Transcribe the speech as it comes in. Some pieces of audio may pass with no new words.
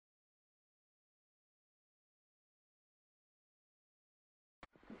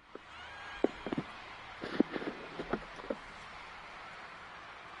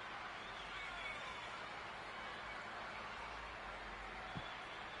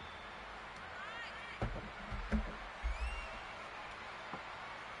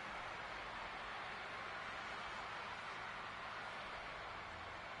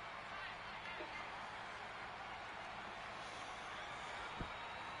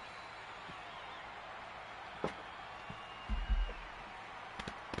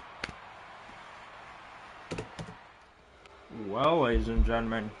Well, ladies and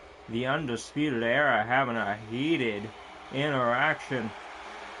gentlemen, the Undisputed Era having a heated interaction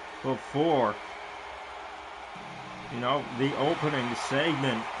before, the opening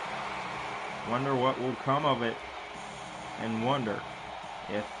segment. Wonder what will come of it, and wonder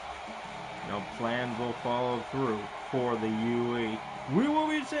if, plans will follow through for the UE. We will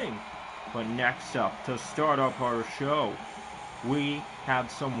be seeing. But next up, to start up our show, we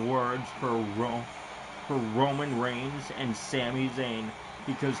have some words for Roman Reigns and Sami Zayn,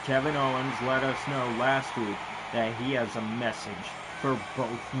 because Kevin Owens let us know last week that he has a message for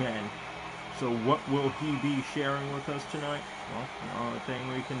both men. So what will he be sharing with us tonight? Well, the only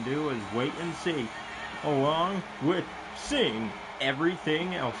thing we can do is wait and see, along with seeing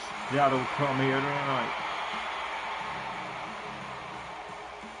everything else that'll come here tonight.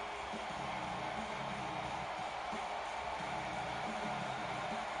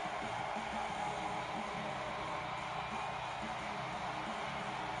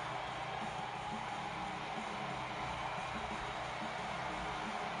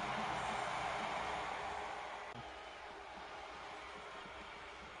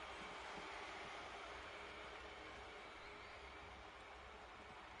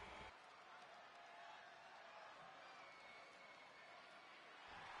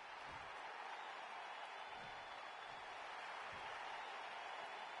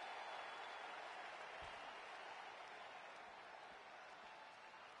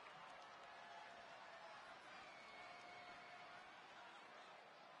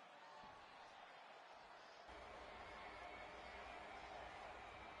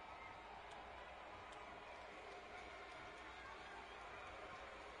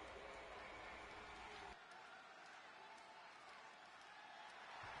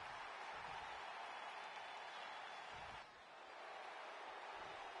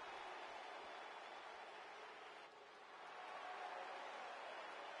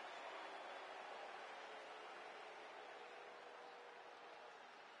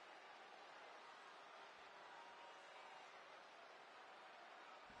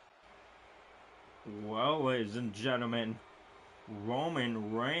 Well, ladies and gentlemen,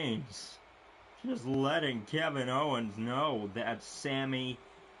 Roman Reigns just letting Kevin Owens know that Sami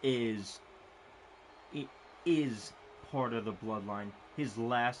is part of the bloodline. His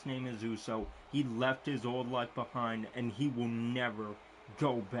last name is Uso. He left his old life behind, and he will never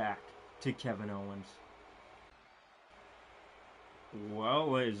go back to Kevin Owens.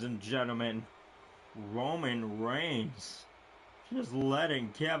 Well, ladies and gentlemen, Roman Reigns just letting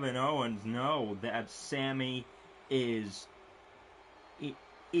Kevin Owens know that Sami is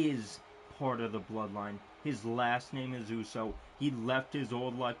part of the bloodline. His last name is Uso. He left his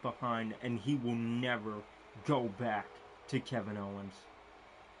old life behind, and he will never go back to Kevin Owens.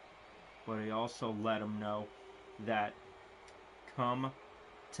 But he also let him know that come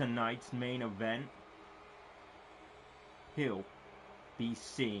tonight's main event, he'll be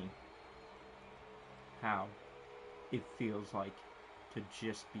seeing how it feels like to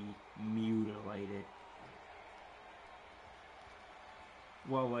just be mutilated.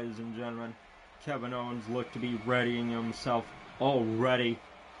 Well, ladies and gentlemen, Kevin Owens looked to be readying himself already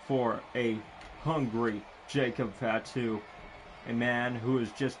for a hungry Jacob Fatu, a man who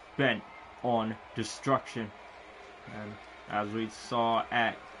is just bent on destruction. And as we saw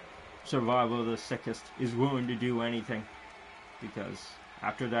at Survival of the Sickest, is willing to do anything, because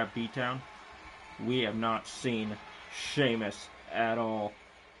after that beatdown, we have not seen Sheamus at all.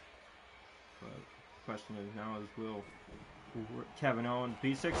 But the question is now will Kevin Owens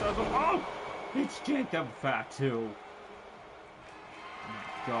be successful? Oh! It's Jacob Fatu.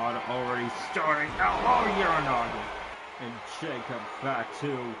 God, already starting out. Oh, you're not. And Jacob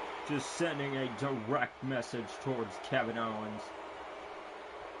Fatu just sending a direct message towards Kevin Owens.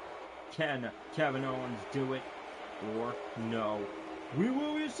 Can Kevin Owens do it or no? We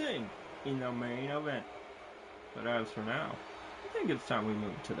will be seeing in the main event. But as for now, I think it's time we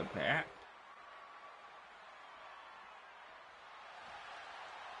move to the back.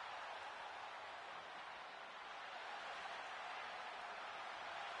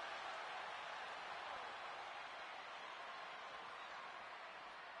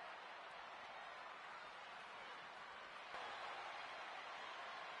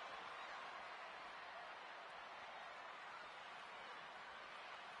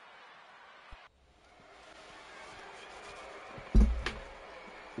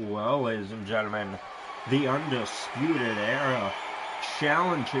 Well, ladies and gentlemen, the Undisputed Era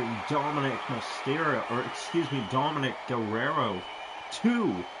challenging Dominic Guerrero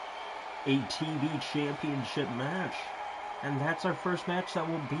to a TV championship match. And that's our first match that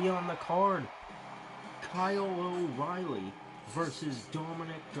will be on the card. Kyle O'Reilly versus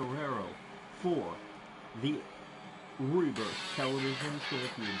Dominic Guerrero for the Rebirth Television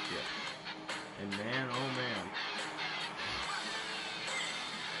Championship. And man, oh man,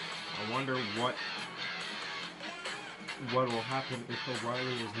 I wonder what will happen if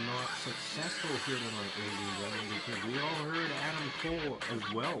O'Reilly is not successful here tonight, ladies and gentlemen, because we all heard Adam Cole as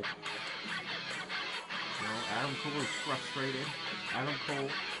well. You know, Adam Cole is frustrated. Adam Cole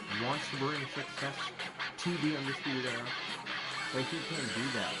wants to bring success to the Undisputed Era, but he can't do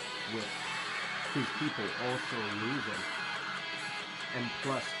that with his people also losing, and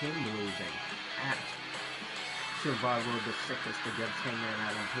plus him losing at Survivor of the Sickest against Hangman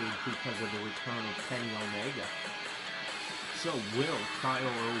Adam Page because of the return of Kenny Omega. So will Kyle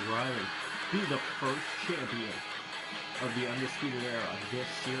O'Reilly be the first champion of the Undisputed Era this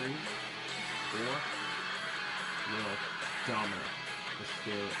series, or will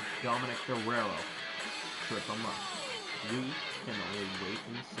Dominic Guerrero trip him up? We can only wait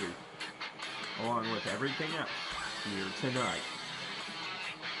and see. Along with everything else here tonight.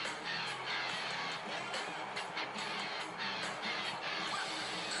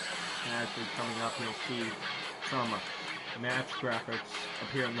 Actually, coming up, you'll see some match graphics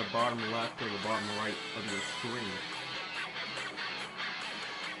appear in the bottom left or the bottom right of your screen.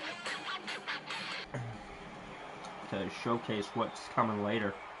 To showcase what's coming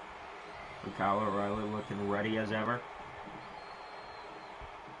later. With Kyle O'Reilly looking ready as ever.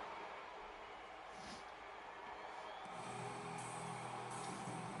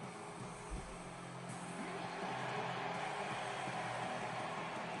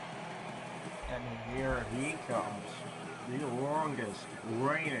 And here he comes, the longest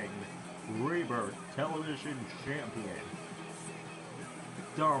reigning Rebirth Television Champion,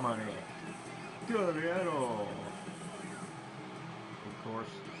 Dominic Guerrero. Of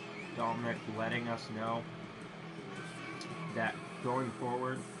course, Dominic letting us know that going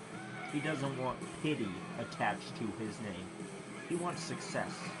forward, he doesn't want pity attached to his name. He wants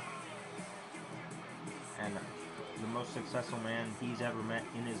success. And the most successful man he's ever met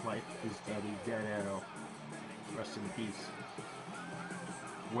in his life is Eddie Guerrero. Rest in peace.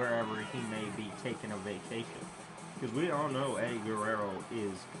 Wherever he may be taking a vacation. Because we all know Eddie Guerrero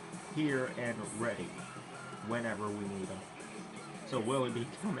is here and ready whenever we need him. So will he be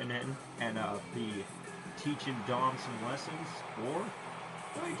coming in and be teaching Dom some lessons? Or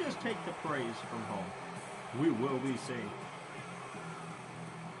will he just take the praise from home? We will be seeing.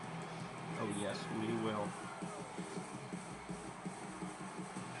 Oh yes, we will.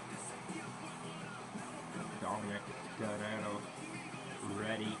 Dominic Guerrero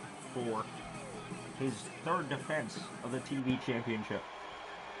ready for his third defense of the TV championship.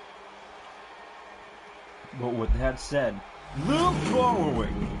 But with that said, the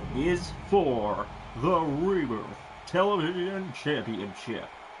following is for the Rebirth Television Championship.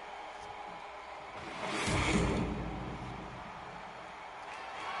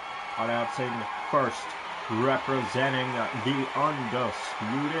 Announcing first, representing the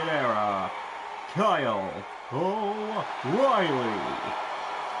Undisputed Era, Kyle O'Reilly.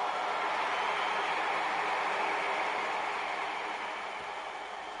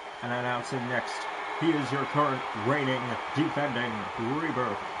 And announcing next, he is your current reigning, defending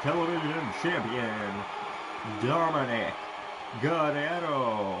Rebirth Television Champion, Dominic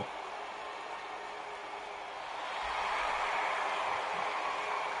Guerrero.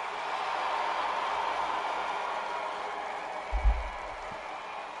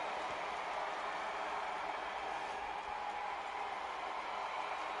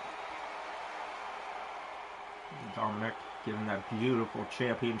 Dominic giving that beautiful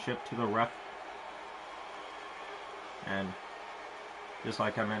championship to the ref. And just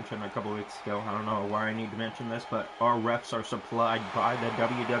like I mentioned a couple weeks ago, I don't know why I need to mention this, but our refs are supplied by the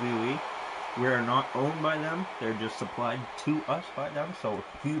WWE. We are not owned by them. They're just supplied to us by them. So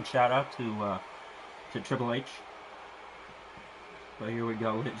huge shout out to Triple H. But here we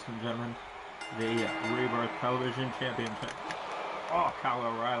go, ladies and gentlemen. The Rebirth Television Championship. Oh, Kyle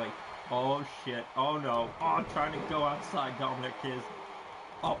O'Reilly. Oh shit. Oh no. Oh, trying to go outside. Dominic is.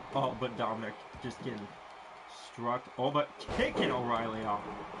 Oh, but Dominic just getting struck. Oh, but kicking O'Reilly off.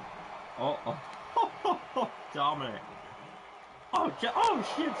 Oh, Dominic. Oh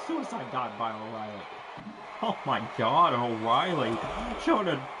shit. Suicide dive by O'Reilly. Oh my god, O'Reilly showing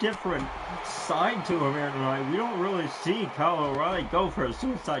a different side to him here tonight. We don't really see Kyle O'Reilly go for a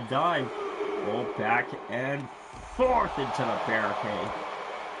suicide dive. Oh, back and forth into the barricade.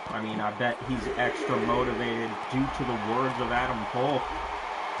 I mean, I bet he's extra motivated due to the words of Adam Cole.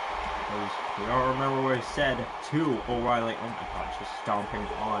 Because we all remember what he said to O'Reilly. Oh my god, just stomping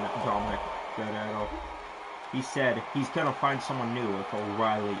on Dominic Guerrero. he said he's going to find someone new if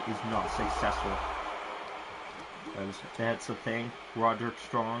O'Reilly is not successful. That's the thing. Roderick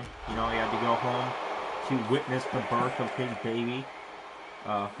Strong, he had to go home to witness the birth of his baby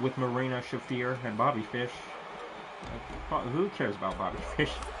with Marina Shafir and Bobby Fish. Who cares about Bobby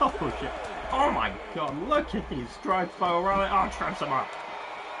Fish? Oh, shit. Oh, my God. Look at these strikes by O'Reilly. Oh, traps him up.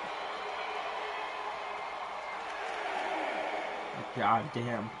 God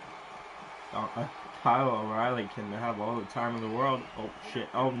damn. Kyle O'Reilly can have all the time in the world. Oh, shit.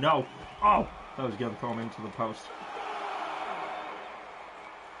 Oh, no. Oh, that was going to throw him into the post.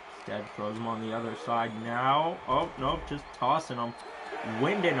 Instead, throws him on the other side now. Oh, no, just tossing him.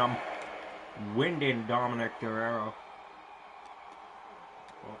 Winding him. Winding Dominic Guerrero.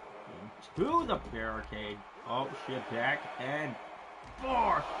 Oh, into the barricade. Oh, shit, back and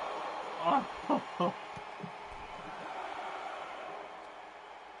forth. Oh,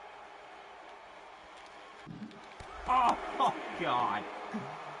 oh, God.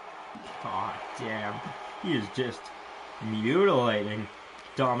 God damn. He is just mutilating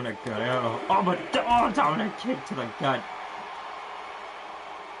Dominic Guerrero. Oh, but Dominic kick to the gut.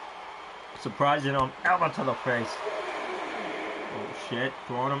 Surprising him. Elbow to the face. Oh, shit.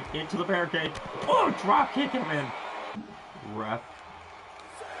 Throwing him into the barricade. Oh, drop kick him in. Ref.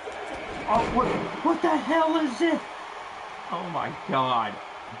 Oh, what the hell is it? Oh, my God.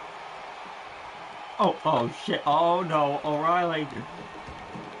 Oh, shit. Oh, no. O'Reilly.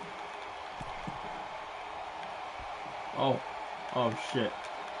 Oh, shit.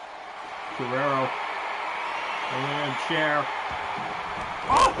 Guerrero. And chair.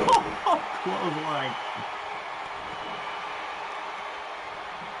 Oh, clothesline.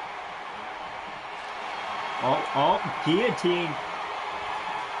 Oh, guillotine.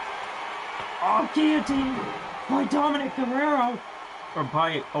 Oh, guillotine by Dominic Guerrero. Or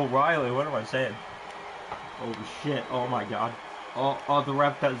by O'Reilly, what am I saying? Oh, shit. Oh, my God. Oh, the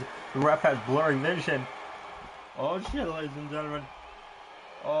ref has blurry vision. Oh, shit, ladies and gentlemen.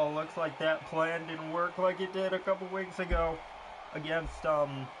 Oh, looks like that plan didn't work like it did a couple weeks ago against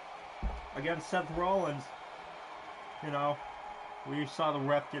Seth Rollins. We saw the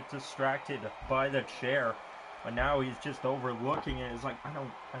ref get distracted by the chair, but now he's just overlooking it. It's like, I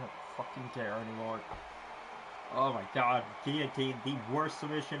don't fucking care anymore. Oh my God, guillotine, the worst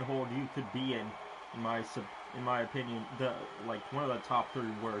submission hold you could be in my opinion, one of the top 3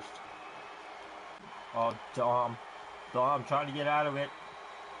 worst. Oh, Dom trying to get out of it.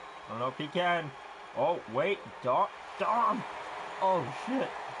 I don't know if he can. Oh, wait, Dom. Oh, shit.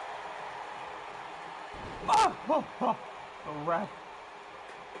 Oh, the ref.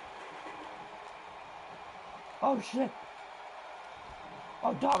 Oh, shit.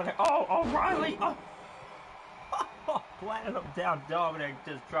 Oh, Dominic. Oh, O'Reilly. Oh, planted him down. Dominic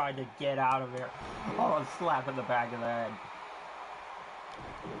just trying to get out of there. Oh, slap in the back of the head.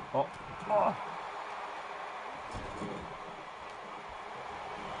 Oh.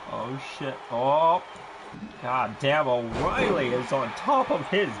 Oh, shit. Oh. God damn, O'Reilly is on top of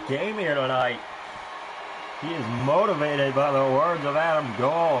his game here tonight. He is motivated by the words of Adam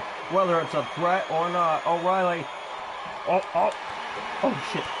Cole, whether it's a threat or not. O'Reilly. Oh,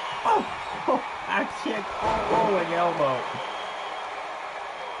 shit. Oh, axe kick. Rolling elbow.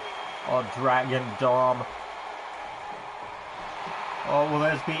 Oh, Dragon Dom. Oh, will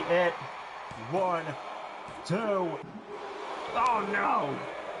this be it? 1, 2. Oh, no.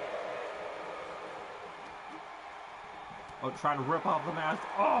 Oh, trying to rip off the mask.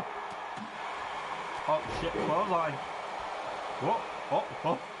 Oh, shit. Clothesline.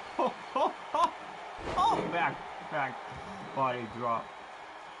 Oh, back. Body drop.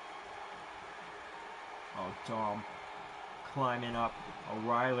 Oh, Dom. Climbing up.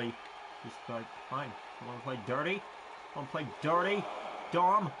 O'Reilly. Just like, fine. You want to play dirty?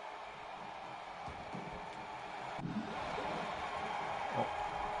 Dom. Oh,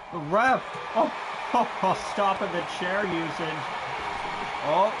 the ref. Oh, stopping the chair usage.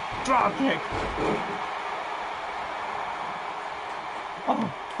 Oh, drop kick. Oh,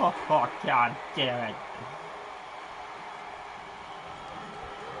 God damn it.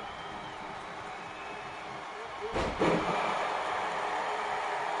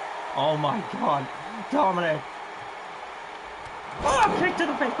 Oh my God, Dominic. Oh, kick to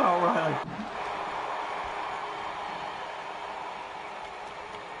the face by O'Reilly.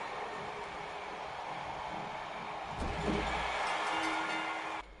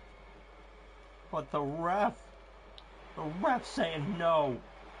 But the ref saying no,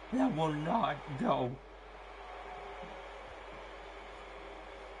 that will not go.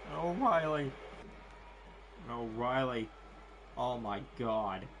 O'Reilly, oh my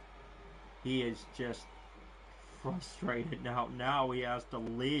God, he is just frustrated now. Now he has to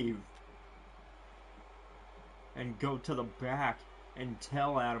leave and go to the back and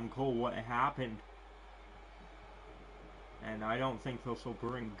tell Adam Cole what happened. And I don't think this will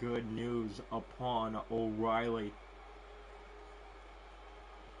bring good news upon O'Reilly.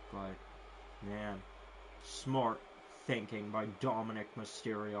 But, man, smart thinking by Dominic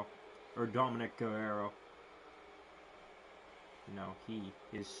Mysterio, or Dominic Guerrero. You know, he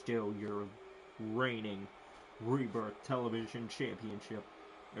is still your reigning Rebirth Television Championship,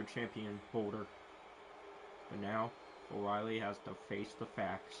 or champion holder. But now, O'Reilly has to face the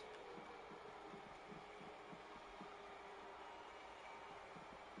facts.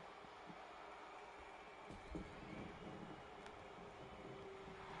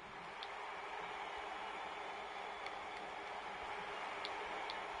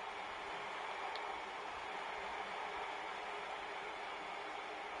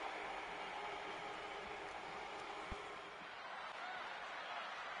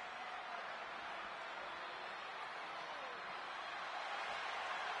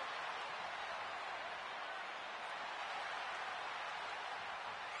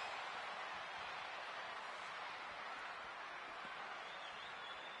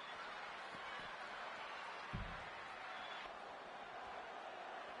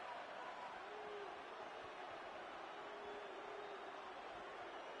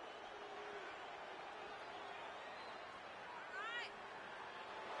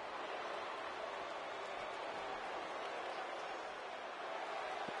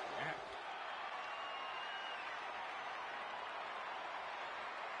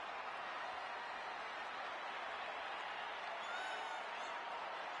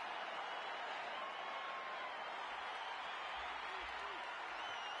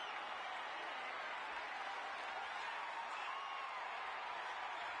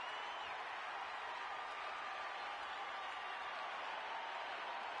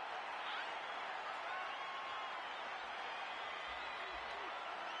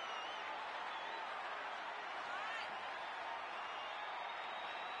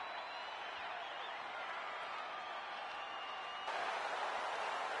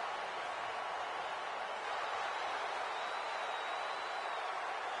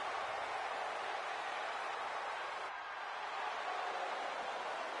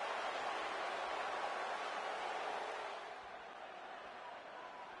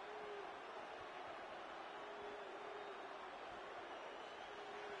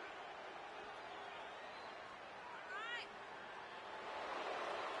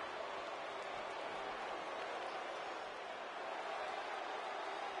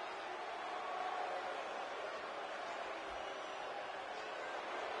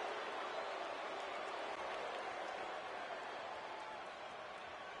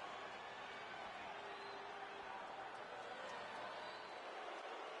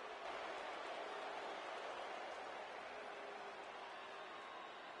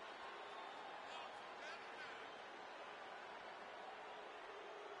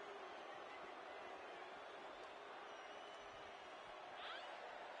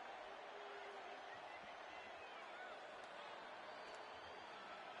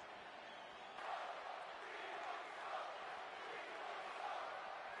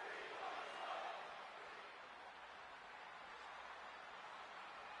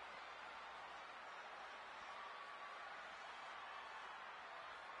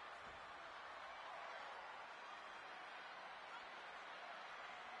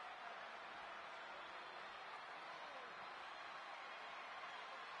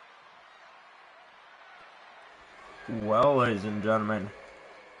 Well, ladies and gentlemen,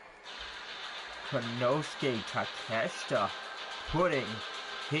 Konosuke Takeshita putting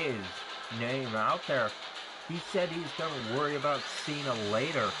his name out there. He said he's going to worry about Cena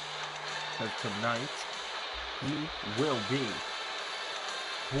later, because tonight he will be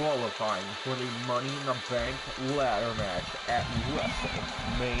qualifying for the Money in the Bank ladder match at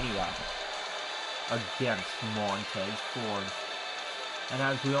WrestleMania against Montez Ford. And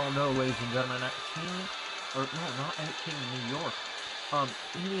as we all know, ladies and gentlemen, at not at King New York,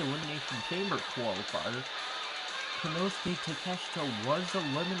 in the Elimination Chamber qualifier, Konosuke Takeshita was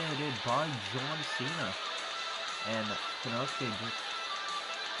eliminated by John Cena. And Konosuke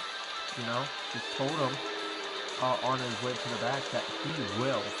just told him on his way to the back that he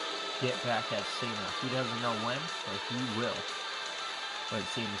will get back at Cena. He doesn't know when, but he will. But it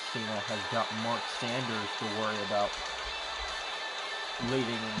seems Cena has got Mark Sanders to worry about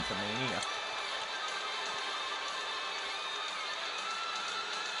leading into Mania.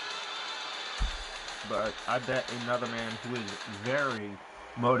 But I bet another man who is very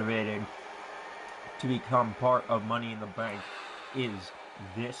motivated to become part of Money in the Bank is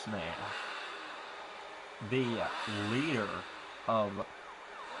this man, the leader of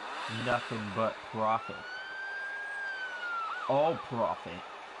Nothing But Profit. All Profit,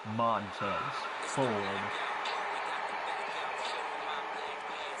 Montez Ford.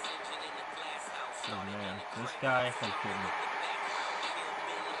 Oh man, this guy has been,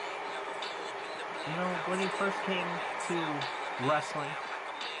 you know, when he first came to wrestling,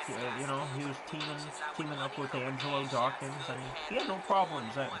 you know, he was teaming up with Angelo Dawkins, and he had no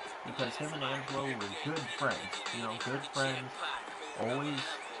problems then, because him and Angelo were good friends, you know, good friends, always,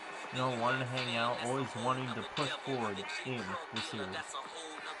 you know, wanting to hang out, always wanting to push forward in the series.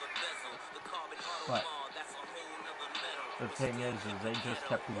 But the thing is they just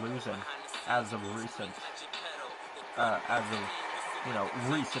kept losing as of recent, you know,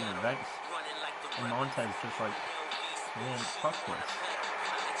 recent events. And Montez just like, man, fuck this.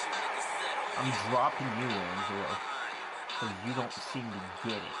 I'm dropping you, Angelo, because you don't seem to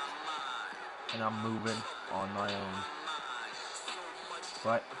get it. And I'm moving on my own.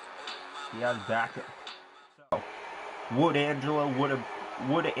 But he has backup. So, would Angelo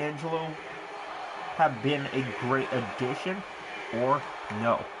have been a great addition, or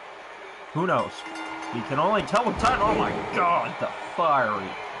no? Who knows? You can only tell with time. Oh my god, the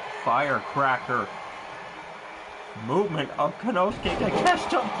firecracker movement of Konosuke to catch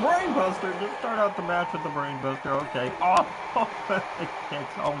the Brainbuster. Just start out the match with the Brainbuster. Okay.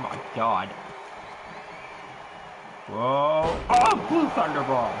 Oh my god. Whoa. Oh, Blue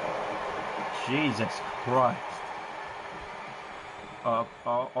Thunderball. Jesus Christ.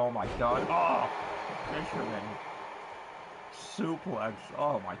 Oh my god. Oh, Fisherman. Suplex.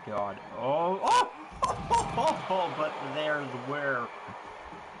 Oh my god. But there's where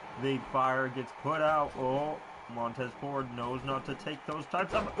the fire gets put out. Oh, Montez Ford knows not to take those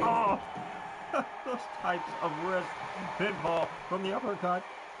types of those types of risk. Pinfall from the uppercut.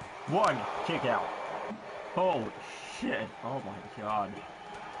 One kick out. Holy shit. Oh my god.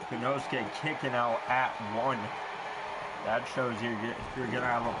 Konosuke kicking out at one. That shows you're gonna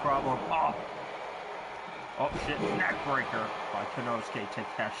have a problem. Oh shit, neckbreaker by Konosuke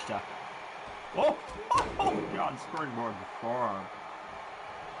Takeshita. Oh god, springboard forearm.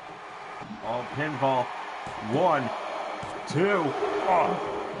 Oh, pinfall. 1, 2.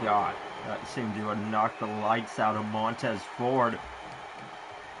 Oh god, that seemed to have knocked the lights out of Montez Ford.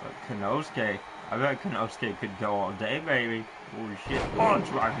 But Konosuke, I bet Konosuke could go all day, baby. Holy shit. Oh,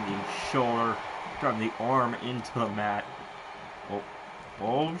 driving the shoulder, driving the arm into the mat.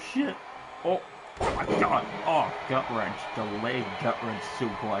 Oh shit. Oh my god. Oh, gut wrench. Delayed gut wrench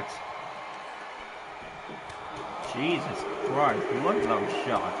suplex. Jesus Christ. Look at those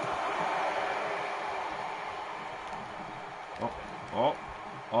shots.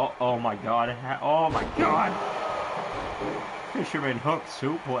 Oh my god. Oh my god. Fisherman hook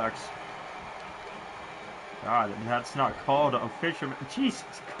suplex. God, that's not called a fisherman.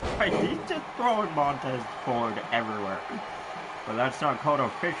 Jesus Christ. He's just throwing Montez Ford everywhere. But that's not called a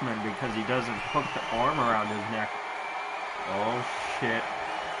fisherman because he doesn't hook the arm around his neck. Oh shit.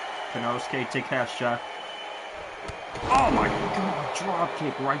 Konosuke Takeshita. Oh my god, drop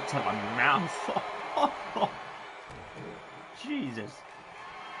kick right to the mouth. Jesus.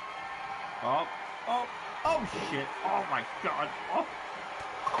 Oh shit. Oh my god. Oh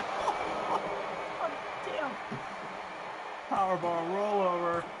damn. Powerbomb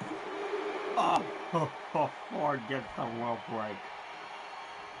rollover. Ford gets the rope break.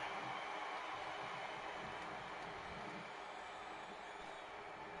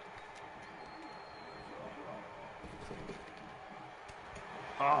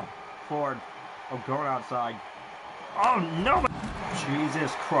 Oh, Ford. Oh, going outside. Oh, no!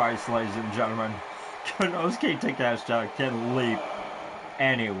 Jesus Christ, ladies and gentlemen. Konosuke Takeshita can leap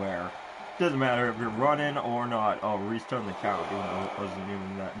anywhere. Doesn't matter if you're running or not. Oh, restarting the count, even though it wasn't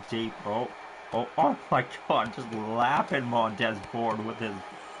even that deep. Oh my god, just lapping Montez Ford with his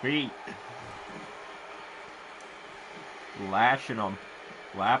feet. Lashing him,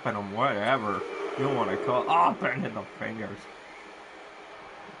 lapping him, whatever you want to call it. Oh, bending the fingers.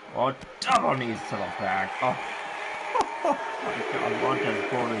 Oh, double knees to the back. Oh my god, Montez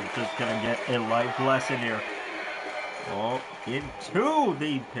Ford is just gonna get a life lesson here. Oh, into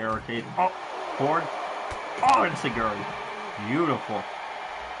the barricade. Oh, Ford. Oh, and Seguri. Beautiful.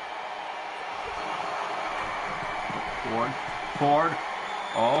 Ford.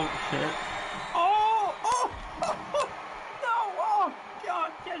 Oh, shit. Oh, no. Oh,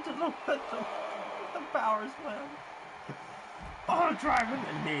 God. Get to the power slam. Oh, driving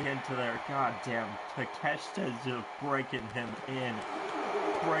the knee into there. God damn. Takeshita is just breaking him in.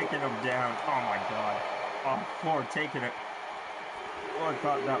 breaking him down. Oh my god. Oh, Ford taking it. Oh, I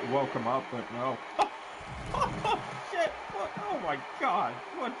thought that woke him up, but no. Oh, shit. What? Oh my god.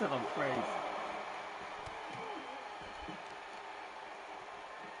 What to the face?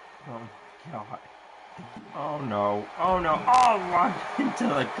 Oh my god. Oh no. Oh no. Oh, right into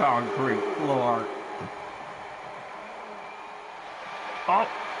the concrete floor.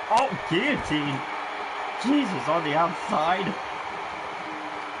 Oh, guillotine. Jesus, on the outside.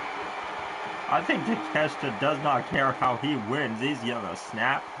 I think Takeshita does not care how he wins. He's gonna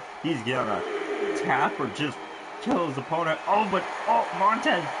snap. He's gonna tap or just kill his opponent. Oh, but, oh,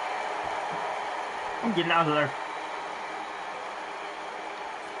 Montez. I'm getting out of there.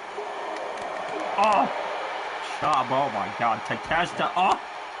 Oh, chop. Oh my god. Takeshita. Oh,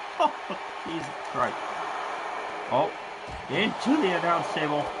 Jesus Christ. Oh, into the announce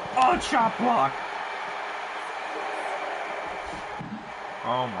table. Oh, chop block.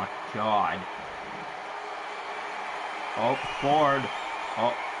 Oh my god. Oh, Ford.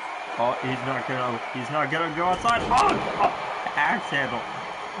 Oh, he's not gonna go outside. Oh, axe handle.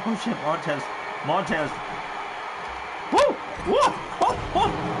 Oh shit, Montez. Woo!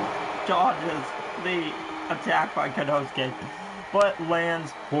 Dodges the attack by Konosuke, but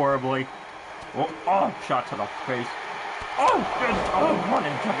lands horribly. Oh, shot to the face. Oh, good. Oh,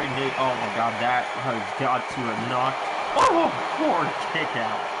 running jumping knee. Oh my god, that has got to have knocked. Oh, Ford kick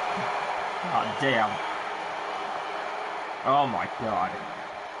out. God damn. Oh my god.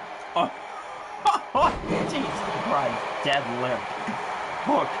 Oh, Jesus Christ. Deadlift.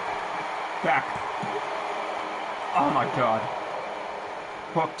 Hook. Back. Oh my god.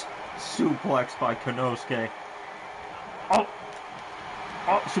 Hooked. Suplex by Konosuke.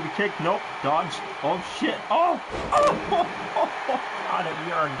 Oh, should we kick? Nope. Dodge. Oh shit. Oh, God,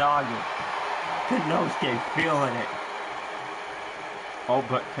 you're a doggy. Konosuke feeling it. Oh,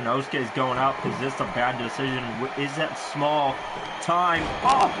 but Konosuke's going up. Is this a bad decision? Is that small time?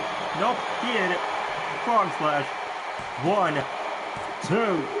 Oh, nope. He hit it. Frog slash. 1, 2.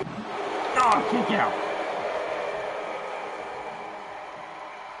 Oh, kick out.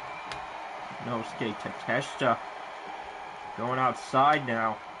 Konosuke Takeshita going outside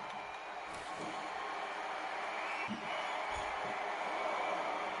now.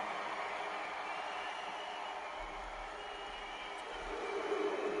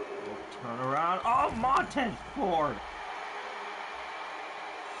 Turn around. Oh, Montez Ford.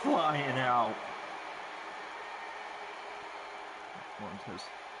 Flying out. Montez.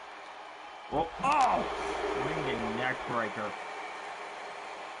 Oh! Swinging neck breaker.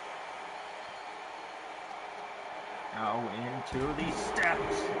 Now into the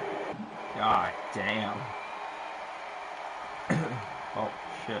steps. God damn. Oh,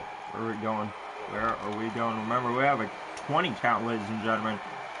 shit. Where are we going? Where are we going? Remember, we have a 20 count, ladies and gentlemen.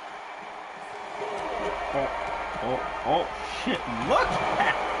 Oh, shit. Look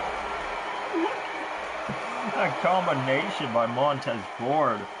at that combination by Montez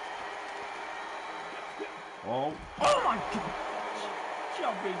Ford. Oh my god.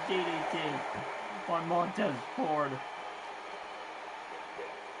 Jumping DDT by Montez Ford.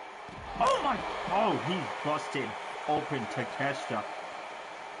 Oh, he's busted open Takeshita.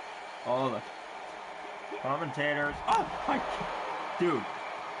 Oh, the commentators. Oh my, dude.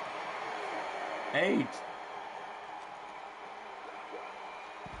 8.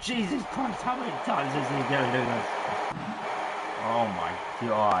 Jesus Christ, how many times is he gonna do this? Oh my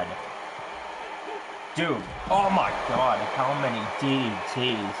god. Dude, oh my god, how many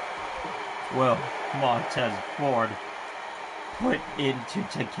DDTs will Montez Ford put into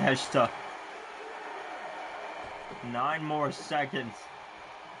Takeshita? 9 more seconds.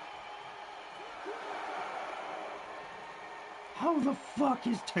 How the fuck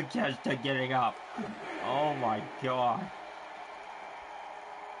is Takeshita getting up? Oh my god.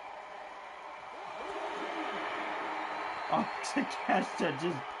 Oh, Takeshita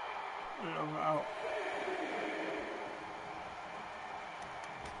just put him out.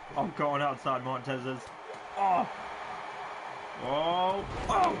 Oh, going outside Montez's. Oh,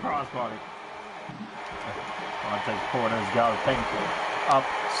 crossbody. Montez Ford has got to think up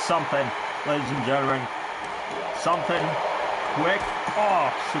something, ladies and gentlemen. Something quick. Oh,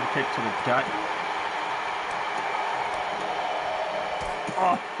 super kick to the gut.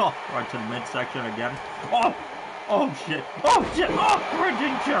 Oh, right to the midsection again. Oh shit. Oh,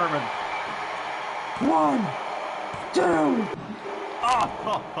 bridging German. 1, 2.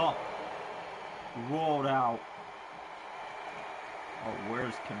 Oh, rolled out. Oh,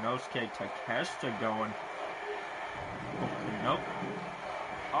 where's Konosuke Takeshita going? Nope.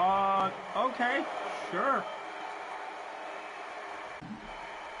 Okay, sure.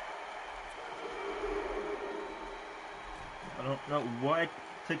 don't know what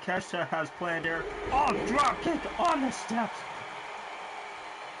Takeshita has planned here. Oh, drop kick on the steps.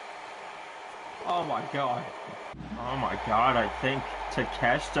 Oh my god. Oh my god, I think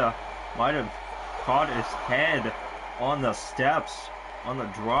Takeshita might have caught his head on the steps, on the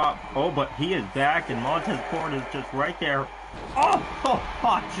drop. Oh, but he is back, and Montez Ford is just right there. Oh,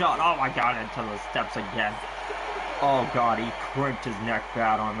 hot shot. Oh my god, into the steps again. Oh god, he crimped his neck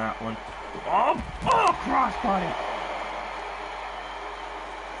bad on that one. Oh, crossbody.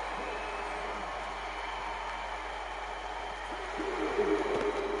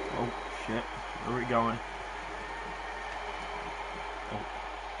 Oh, shit. Where are we going?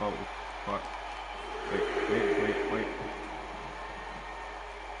 Oh, fuck. Wait.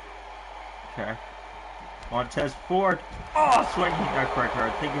 Okay. Montez Ford. Oh, swinging neckbreaker. I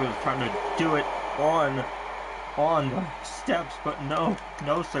think he was trying to do it on the steps, but no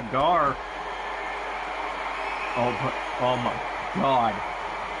cigar. Oh my god.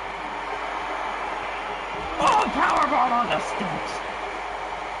 Oh, powerbomb on the steps.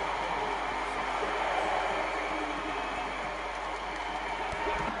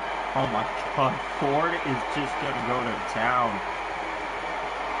 Oh my god, Ford is just gonna go to town.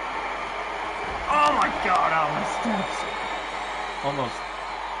 Oh my god, on the steps. Almost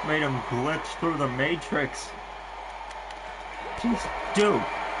made him glitch through the Matrix. Jeez, dude,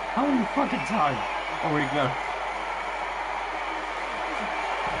 how many fucking times are we gonna...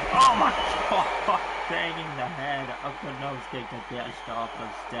 Oh my god, banging the head of Konosuke Takeshita off the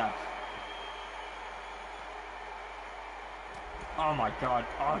steps. Oh my god,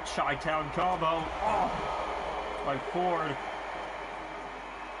 oh, Chi-Town combo, oh, by Ford.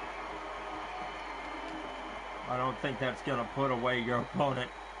 I don't think that's gonna put away your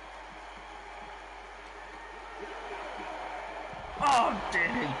opponent. Oh,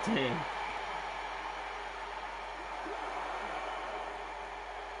 DDT.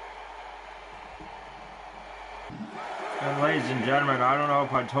 And ladies and gentlemen, I don't know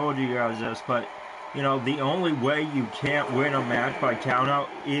if I told you guys this, but you know, the only way you can't win a match by countout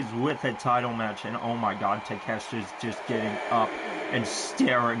is with a title match. And oh my god, Takeshita's just getting up and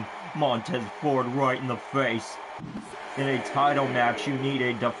staring Montez Ford right in the face. In a title match, you need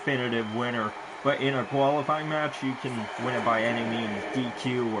a definitive winner. But in a qualifying match, you can win it by any means,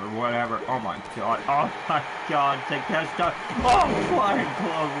 DQ or whatever. Oh my god, Takeshita. Oh, flying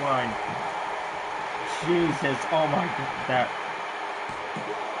clothesline. Jesus, oh my god, that...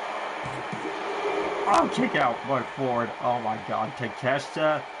 Oh, kick out by Ford. Oh my god,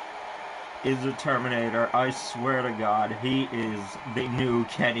 Takeshita is a Terminator. I swear to god, he is the new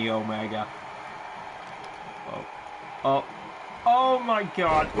Kenny Omega. Oh my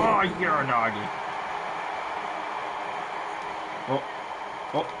god. Oh, Uranagi.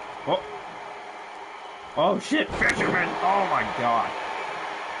 Oh shit, Fisherman. Oh my god.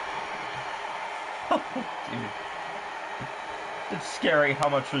 Dude. It's scary how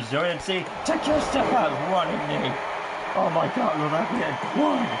much resiliency Takeshita has running knee. Oh my god, will that be it?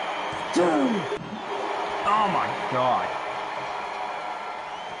 1, 2. Oh my god.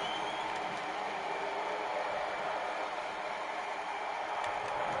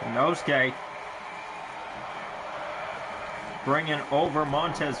 Konosuke bringing over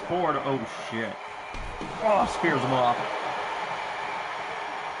Montez Ford. Oh shit. Oh, spears him off.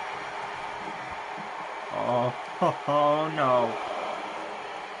 Oh no.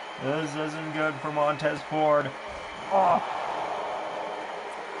 This isn't good for Montez Ford. Oh,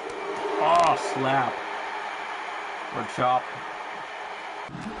 slap. Or chop.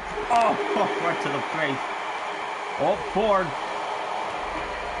 Oh, right to the face. Oh, Ford.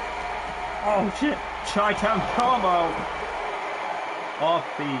 Oh shit. Chi-Town combo. Off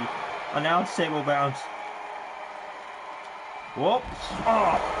the announced table bounce. Whoops.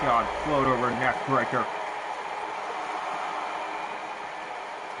 Oh god, float over neck breaker.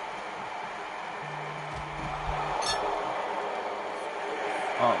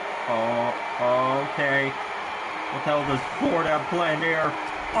 Okay. What the hell does Ford have planned here?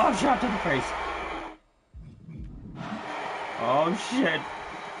 Oh, shot to the face. Oh, shit.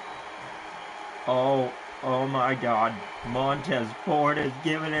 Oh my god. Montez Ford is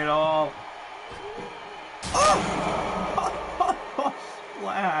giving it all. Oh!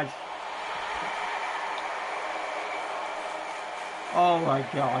 Splash. Oh my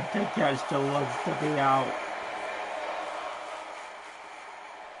god. Takeshita looks to be out.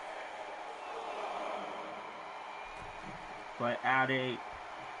 But at 8,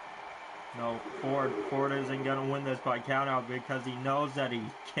 no, Ford isn't going to win this by countout because he knows that he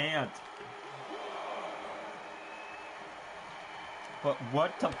can't. But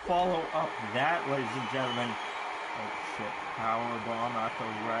what to follow up that, ladies and gentlemen, Oh shit, power bomb at the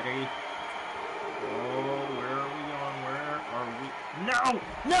ready. Oh, where are we going? Where are we? No!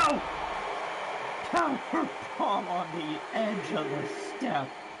 No! Power bomb on the edge of the step.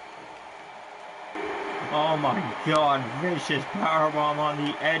 Oh my god, vicious power bomb on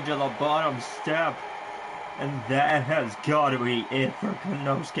the edge of the bottom step. And that has got to be it for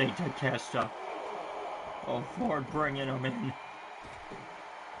Konosuke Takeshita. Oh, Ford bringing him in.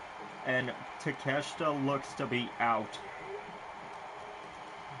 And Takeshita looks to be out.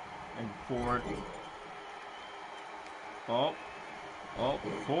 And Ford. Oh,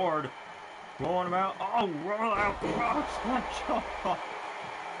 Ford. Rolling him out. Oh, roll out. Frog splash. Oh.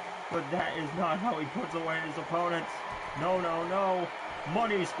 But that is not how he puts away his opponents. No, no, no.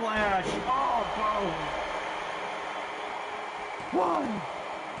 Money splash. Oh, boom. 1,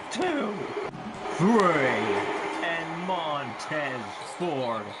 2, 3. And Montez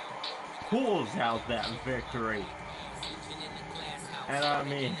Ford pulls out that victory. And I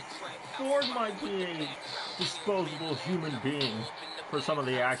mean, Ford might be a disposable human being for some of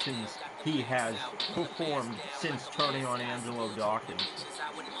the actions he has performed since turning on Angelo Dawkins.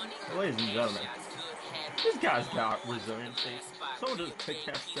 But ladies and gentlemen, this guy's got resiliency. So does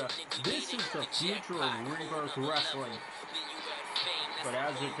Takeshita. This is the future of Rebirth Wrestling. But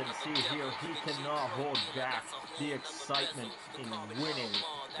as you can see here, he cannot hold back the excitement in winning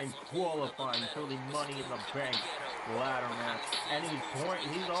and qualifying for the Money in the Bank ladder match. And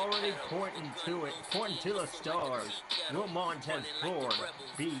he's already pointing to it, pointing to the stars. Will Montez Ford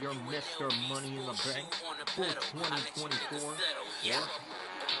be your Mr. Money in the Bank for 2024? Or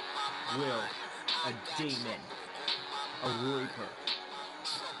will a demon, a reaper,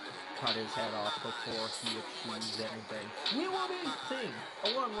 cut his head off before he achieves anything? We will be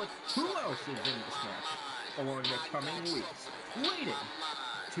seeing, along with who else is in this match, along the coming weeks, leading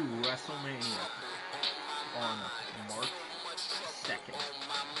to WrestleMania on March 2nd.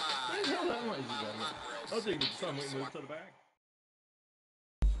 Until then, ladies and gentlemen, I think it's time we move to the back.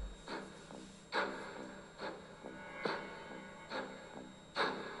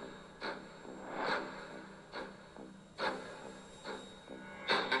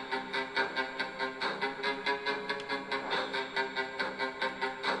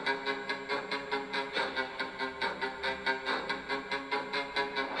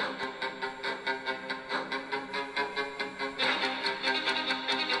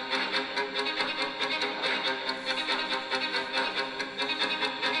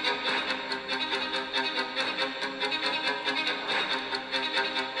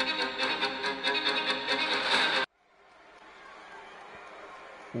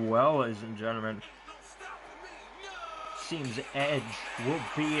 Well, ladies and gentlemen, seems Edge will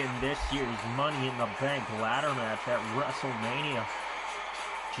be in this year's Money in the Bank ladder match at WrestleMania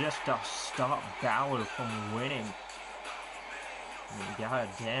just to stop Balor from winning. I mean, god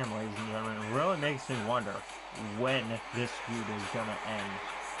damn, ladies and gentlemen, it really makes me wonder when this feud is gonna end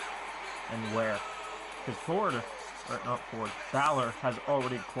and where. Because Balor has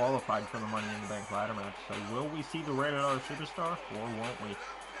already qualified for the Money in the Bank ladder match, so will we see the Rated R Superstar, or won't we?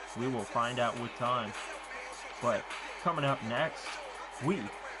 We will find out with time. But coming up next, we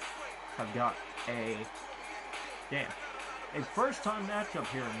have got a first-time matchup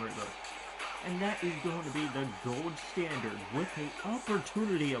here in Rebirth. And that is going to be the gold standard with the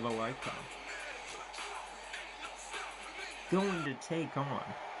opportunity of a lifetime. Going to take on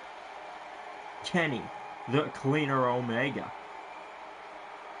Kenny, the Cleaner Omega.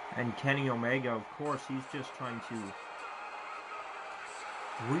 And Kenny Omega, of course, he's just trying to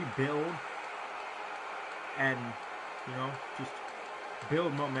rebuild and, just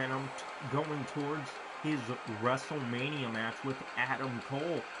build momentum going towards his WrestleMania match with Adam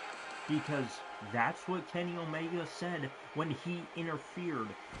Cole. Because that's what Kenny Omega said when he interfered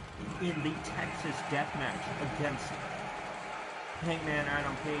in the Texas Death Match against Hangman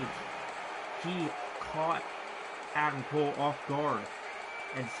Adam Page. He caught Adam Cole off guard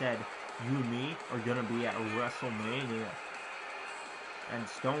and said, "You and me are going to be at WrestleMania." And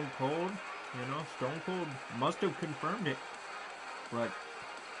Stone Cold must have confirmed it. But,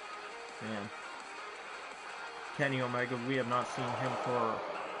 man, Kenny Omega, we have not seen him for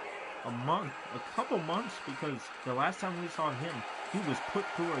a couple months, because the last time we saw him, he was put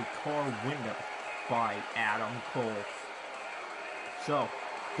through a car window by Adam Cole. So,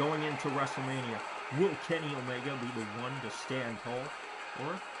 going into WrestleMania, will Kenny Omega be the one to stand tall?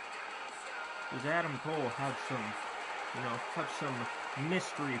 Or does Adam Cole have some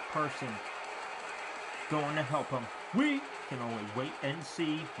mystery person going to help him? We can only wait and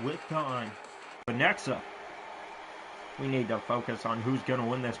see with time. But next up, we need to focus on who's going to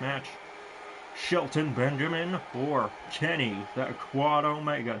win this match. Shelton Benjamin or Kenny, the Quad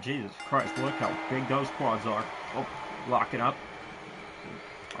Omega. Jesus Christ, look how big those quads are. Oh, locking up.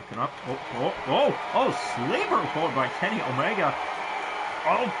 Locking up. Oh, sleeper hold by Kenny Omega.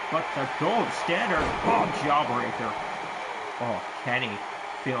 Oh, but the gold standard. Oh, jawbreaker. Oh, Kenny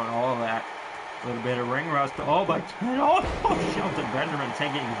feeling all of that. A little bit of ring rust. Oh, but Shelton Benjamin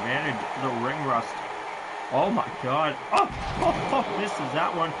taking advantage of the ring rust. Oh my God. Oh, misses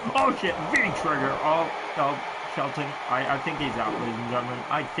that one. Oh shit, V-trigger. Oh, Shelton, I think he's out, ladies and gentlemen.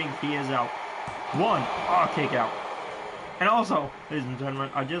 I think he is out. One, kick out. And also, ladies and gentlemen,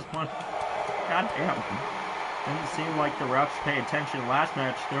 I just want, God damn. Didn't seem like the refs pay attention last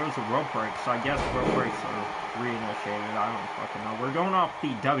match. There was a rope break, so I guess rope breaks are reinitiated. I don't fucking know. We're going off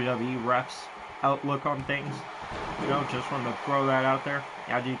the WWE refs outlook on things. You know, just wanted to throw that out there.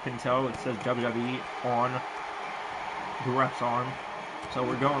 As you can tell, it says WWE on the ref's arm. So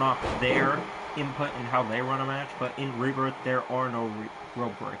we're going off their input and how they run a match. But in Rebirth, there are no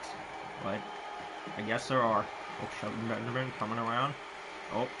rope breaks. But I guess there are. Oh, Shelton Benjamin coming around.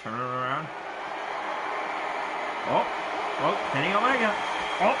 Oh, turning around. Oh, Kenny Omega.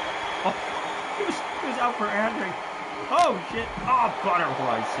 Oh, he was out for Andre. Oh, shit. Oh,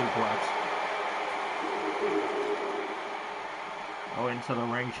 butterfly suplex. Oh, into the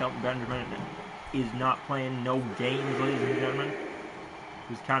ring. Shelton Benjamin is not playing no games, ladies and gentlemen.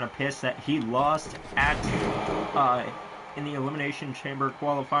 He was kind of pissed that he lost at in the Elimination Chamber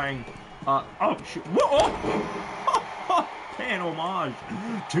qualifying. Oh, shit. Whoa! Paying homage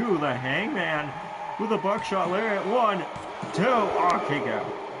to the Hangman with a buckshot lariat. 1, 2. Oh, kick out.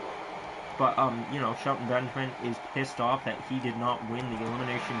 But, you know, Shelton Benjamin is pissed off that he did not win the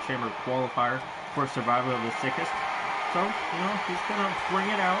Elimination Chamber qualifier for Survival of the Sickest. So, you know, he's going to bring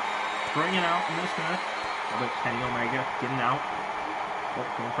it out in this match. But Kenny Omega getting out. Oh,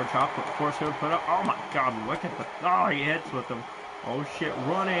 going for a chop, but force to put up. Oh my God, look at the, he hits with him. Oh shit,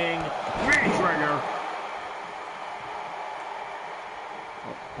 running. V-trigger.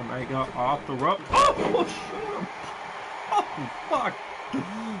 Oh, Omega off the rope. Oh, shoot him. Oh, fuck.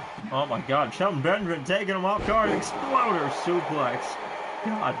 Oh my God, Shelton Benjamin taking him off guard. Exploder suplex.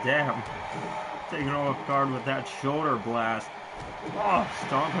 God damn. Taking him off guard with that shoulder blast. Oh,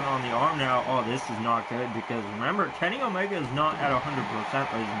 stomping on the arm now. Oh, this is not good because remember, Kenny Omega is not at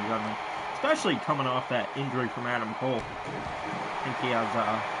 100%, ladies and gentlemen. Especially coming off that injury from Adam Cole. I think he has,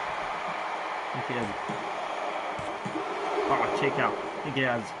 kick out. I think he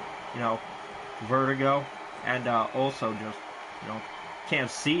has, you know, vertigo and also just, you know,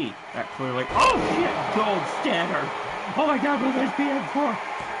 can't see that clearly. Oh shit, gold standard. Oh my God, will this be it for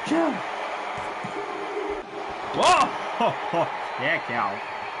Jim? Whoa! Kick out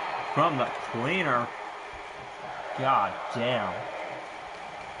from the cleaner. God damn.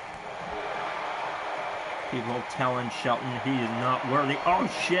 People telling Shelton he is not worthy. Oh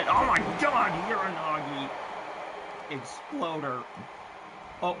shit! Oh my God! Uranagi exploder.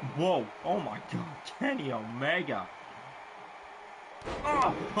 Oh, whoa! Oh my God! Kenny Omega.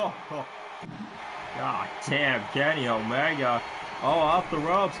 Oh! God damn, Kenny Omega. Oh, off the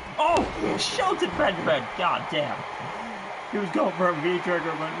ropes. Oh, Shelton Benjamin. God damn. He was going for a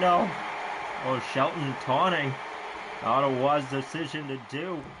V-trigger, but no. Oh, Shelton taunting. Not a wise decision to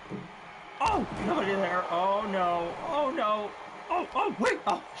do. Oh, nobody there. Oh, no. Oh, no. Oh, wait.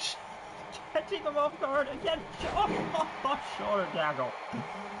 Oh, shit. Catching him off guard again. Oh, shoulder tackle.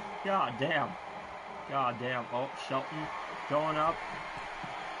 God damn. God damn. Oh, Shelton going up.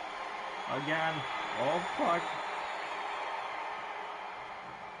 Again. Oh, fuck.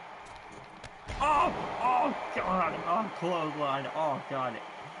 Oh, God. Oh, clothesline. Oh, God.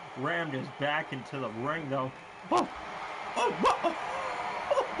 Rammed his back into the ring, though. Oh,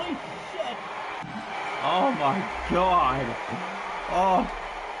 holy shit. Oh, my God.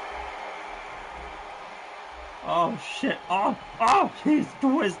 Oh, shit. Oh, he's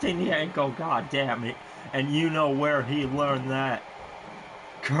twisting the ankle. God damn it. And you know where he learned that.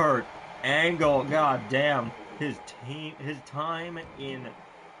 Kurt Angle. God damn. His time in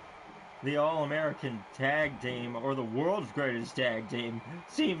the All-American Tag Team, or the world's greatest tag team,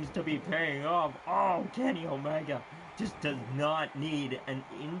 seems to be paying off. Oh, Kenny Omega just does not need an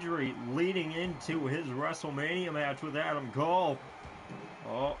injury leading into his WrestleMania match with Adam Cole.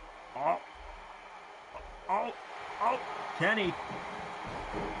 Oh, Kenny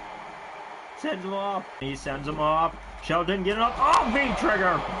sends him off. He sends him off. Shelton getting up. Oh,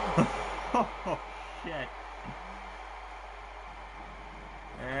 V-trigger. Oh, shit.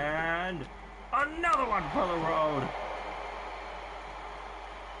 And another one for the road.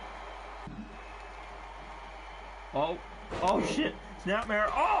 Oh shit.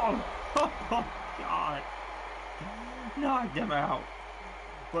 Snapmare. Oh, Oh, God. Knocked him out.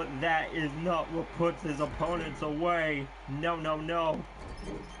 But that is not what puts his opponents away. No, no, no.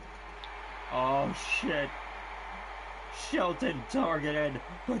 Oh, shit. Shelton targeted,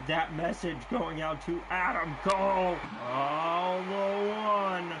 but that message going out to Adam Cole. Oh, the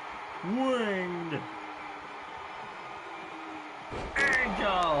one winged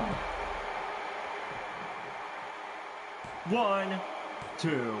angel. 1,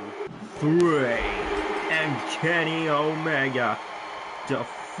 2, 3, and Kenny Omega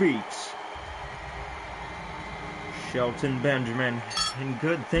defeats Shelton Benjamin. And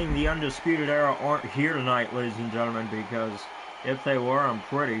good thing the Undisputed Era aren't here tonight, ladies and gentlemen, because if they were, I'm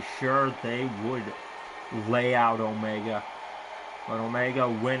pretty sure they would lay out Omega. But Omega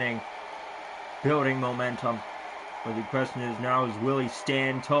winning, building momentum. But the question is now, is will he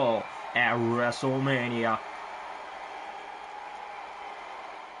stand tall at WrestleMania?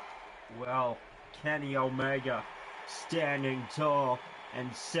 Well, Kenny Omega standing tall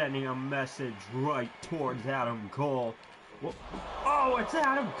and sending a message right towards Adam Cole. Well, oh, it's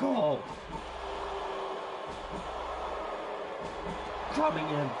Adam Cole! Coming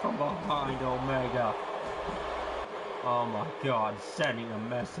in from behind Omega. Oh my God, sending a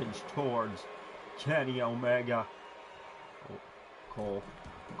message towards Kenny Omega. Oh,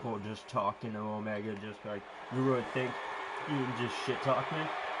 Cole just talking to Omega, just like, you really think you can just shit talk me?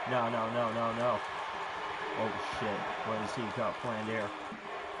 No. Oh shit, what has he got planned here?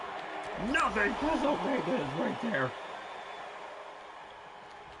 Nothing, because Omega is right there.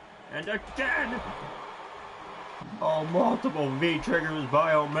 And again! Oh, multiple V-triggers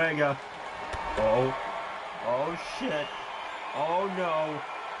by Omega. Oh shit. Oh no.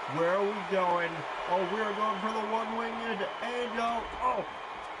 Where are we going? Oh, we're going for the one-winged angel.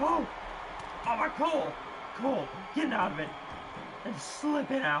 Oh my Cole, getting out of it and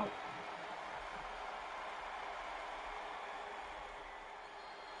slipping out.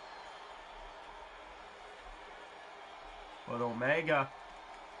 But Omega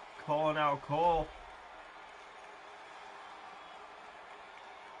calling out Cole.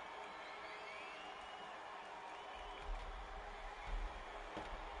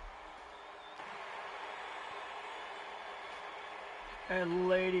 And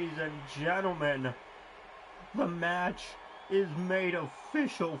ladies and gentlemen, the match is made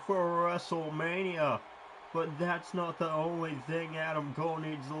official for WrestleMania. But that's not the only thing Adam Cole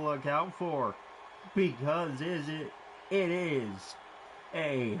needs to look out for. Because it is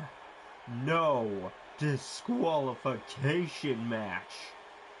a no disqualification match.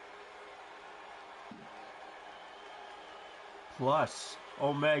 Plus,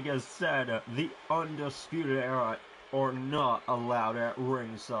 Omega said the Undisputed Era are not allowed at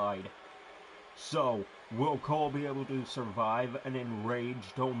ringside. So, will Cole be able to survive an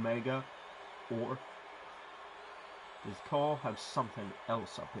enraged Omega? Or does Cole have something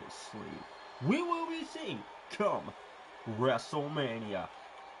else up his sleeve? We will be seeing come WrestleMania.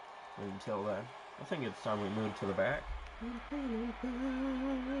 But until then, I think it's time we move to the back.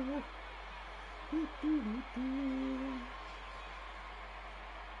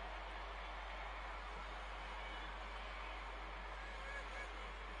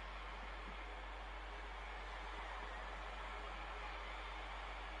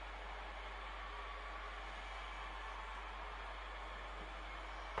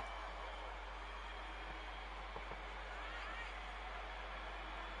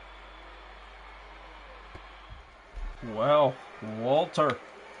 Well, Walter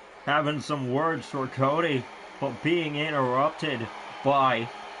having some words for Cody, but being interrupted by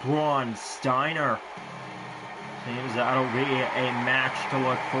Braun Steiner. Seems that'll be a match to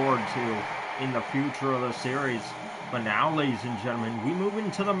look forward to in the future of the series. But now, ladies and gentlemen, we move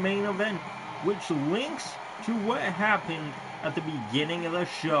into the main event, which links to what happened at the beginning of the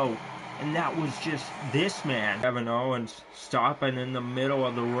show. And that was just this man, Kevin Owens, stopping in the middle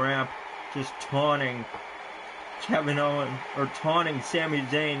of the ramp, just taunting Kevin Owens, or taunting Sami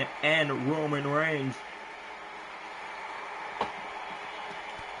Zayn and Roman Reigns.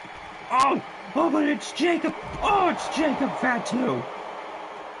 Oh, but it's Jacob. Oh, it's Jacob Fatu.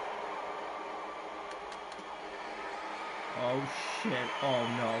 Oh, shit. Oh,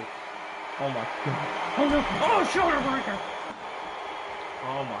 no. Oh, my God. Oh, no. Oh, shoulder breaker.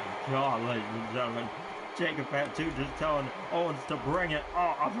 Oh, my God, ladies and gentlemen. Jacob Fatu just telling Owens to bring it.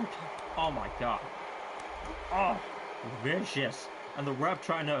 Oh, my God. Oh, vicious. And the ref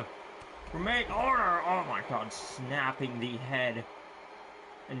trying to remain order. Oh, my God. Snapping the head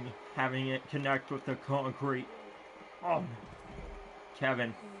and having it connect with the concrete. Oh, Kevin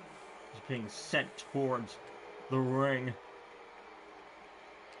is being sent towards the ring.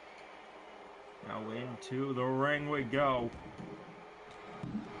 Now into the ring we go.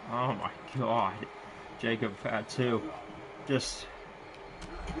 Oh my God. Jacob Fatu. Just.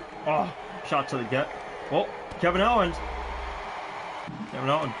 Oh, shot to the gut. Oh, Kevin Owens. Kevin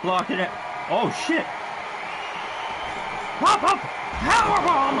Owens blocking it. Oh shit. Pop up.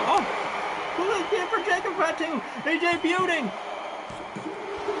 Powerbomb. Oh. Believe it for Jacob Fatu. He's debuting.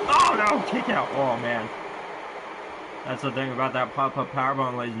 Oh no, kick out. Oh man. That's the thing about that pop-up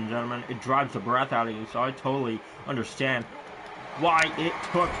powerbomb, ladies and gentlemen. It drives the breath out of you, so I totally understand why it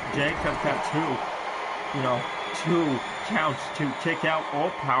took Jacob Fatu, 2 counts to kick out. Oh,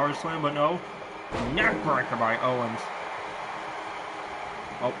 power slam, but no. Neck breaker by Owens.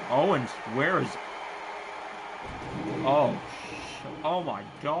 Oh, Owens, where is... Oh my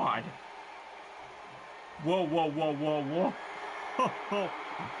God. Whoa, whoa, whoa, whoa, whoa.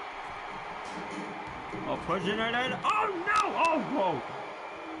 Oh, pushing it in. Oh, no. Oh, whoa.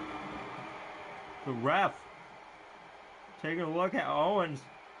 The ref taking a look at Owens.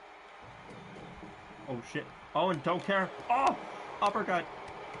 Oh, shit. Owens, don't care. Oh, uppercut.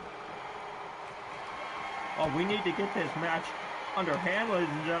 Oh, we need to get this match underhand, ladies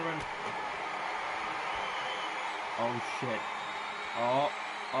and gentlemen. Oh, shit.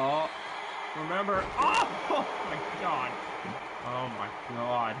 Oh. Remember. Oh my God. Oh, my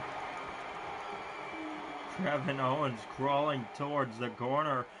God. Kevin Owens crawling towards the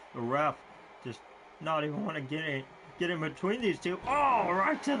corner. The ref just not even want to get in between these two. Oh,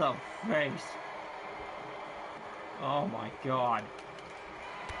 right to the face. Oh my God.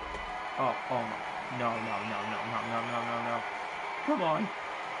 Oh my. No. Come on.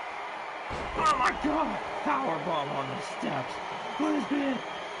 Oh my God. Powerbomb on the steps. Please be it.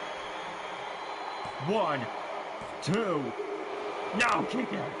 1, 2. No,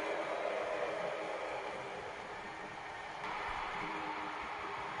 kick out.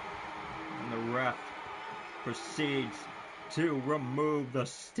 The ref proceeds to remove the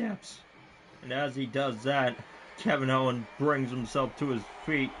steps. And as he does that, Kevin Owens brings himself to his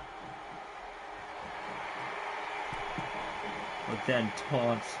feet. But then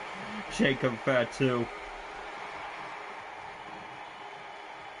taunts Jacob Fatu.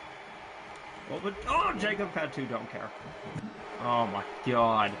 Oh, Jacob Fatu don't care. Oh my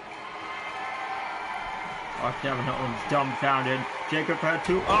God. Oh, Kevin Owens dumbfounded. Jacob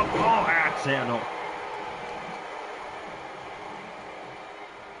Fatu up. Oh, axe handle.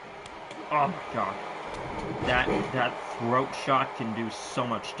 Oh my God. That throat shot can do so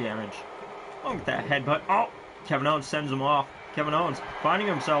much damage. Oh, with that headbutt. Oh, Kevin Owens sends him off. Kevin Owens finding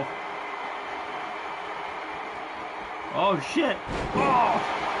himself. Oh shit. Oh,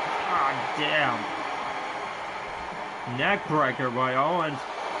 God damn. Neck breaker by Owens.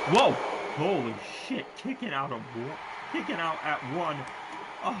 Whoa. Holy shit, kicking out at 1.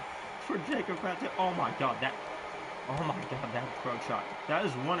 Oh, for Jacob Fatu. Oh my God, that throat shot. That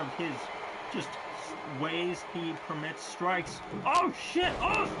is one of his just ways he permits strikes. Oh shit,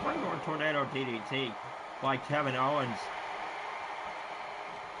 oh, springboard tornado DDT by Kevin Owens.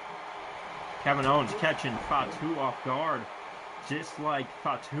 Kevin Owens catching Fatu off guard, just like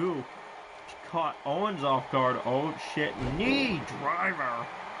Fatu caught Owens off guard. Oh shit, knee driver.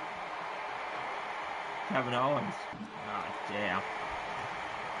 Kevin Owens. God damn.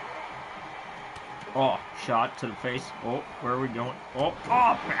 Oh, shot to the face. Oh, where are we going? Oh,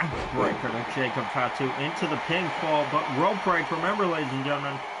 backbreaker to Jacob Fatu into the pinfall, but rope break. Remember, ladies and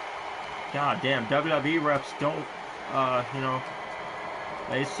gentlemen. God damn, WWE refs don't,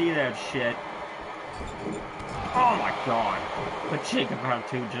 they see that shit. Oh my God. But Jacob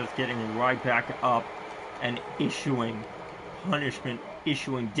Fatu just getting right back up and issuing punishment,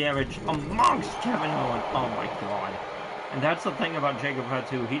 issuing damage amongst Kevin Owens. Oh my God. And that's the thing about Jacob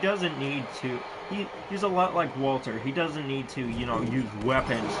Fatu. He doesn't need to, he's a lot like Walter. He doesn't need to, use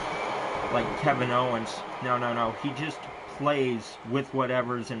weapons like Kevin Owens. No. He just plays with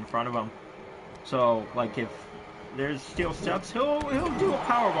whatever's in front of him. So, like, if there's steel steps, he'll do a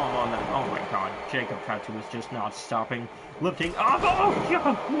powerbomb on them. Oh my God. Jacob Fatu is just not stopping. Lifting up. Oh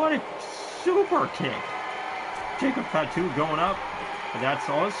God, what a super kick. Jacob Fatu going up. But that's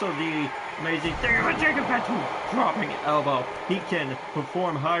also the amazing thing about Jacob Fatu. Dropping elbow. He can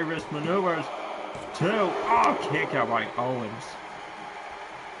perform high-risk maneuvers. 2. Oh, kick out by Owens.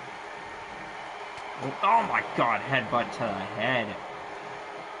 Oh my God, headbutt to the head.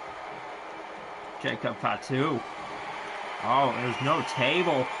 Jacob Fatu. Oh, there's no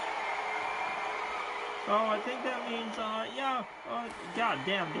table. So I think that means, God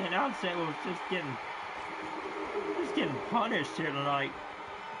damn, Dan Outset was just getting punished here tonight.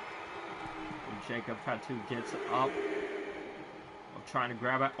 And Jacob Fatu gets up. trying to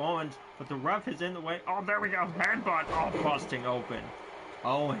grab at Owens, but the ref is in the way. Oh, there we go. Headbutt. Oh, busting open.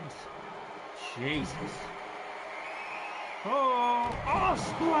 Owens. Jesus. Oh,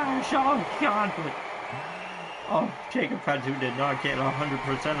 splash. Oh, God. But, oh, Jacob Fatu did not get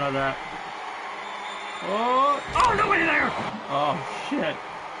 100% of that. Oh, nobody there. Oh, shit.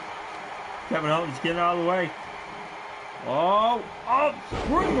 Kevin Owens getting out of the way. Oh,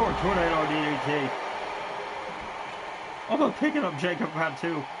 springboard tornado DDT. Oh, picking up Jacob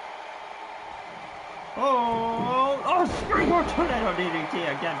Fatu. Oh, springboard tornado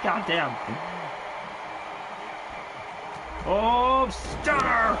DDT again. Goddamn. Oh,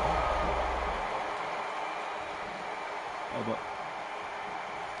 stunner. Oh, but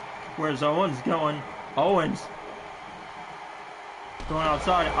where's Owens going? Owens going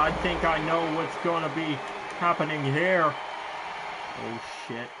outside. I think I know what's going to be happening here. Oh,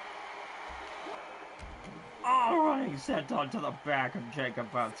 shit. Oh, running senton to the back of Jacob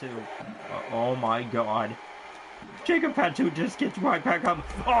Fatu. Oh, my God. Jacob Fatu just gets right back up.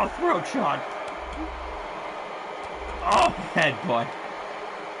 Oh, throat shot. Oh, headbutt.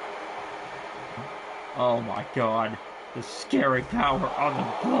 Oh, my God. The scary power of the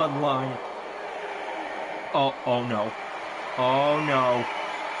bloodline. Oh, no. Oh, no.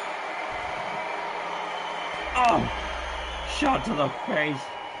 Oh, shot to the face.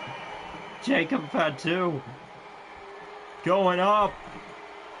 Jacob Fatu going up.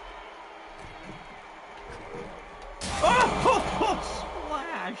 Oh,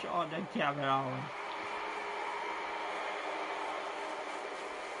 splash onto Kevin Owens.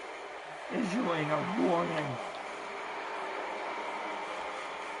 Issuing a warning.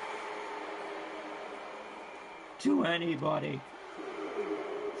 To anybody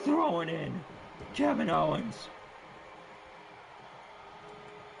throwing in Kevin Owens.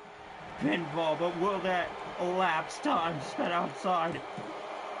 Pinfall, but will that elapsed time spent outside?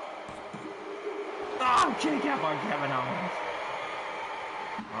 Oh, Jacob on Kevin Owens.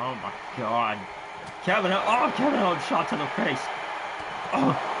 Oh my God. Kevin Owens shot to the face.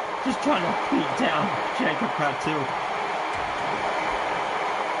 Oh, just trying to beat down Jacob Fatu.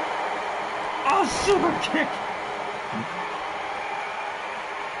 Oh, super kick.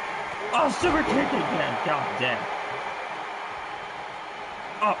 Oh, super kick again. God damn.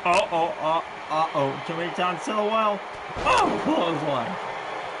 Too many times to the well. Oh, clothesline.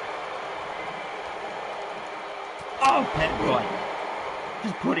 Oh, headbutt.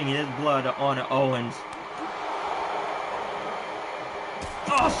 Just putting his blood on Owens.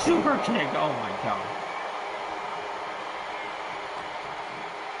 Oh, super kick. Oh, my God.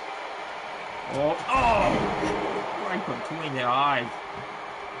 Oh, right between the eyes.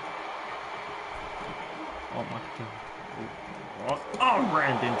 Oh, my God. Oh,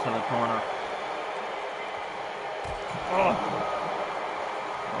 rammed into the corner. Oh,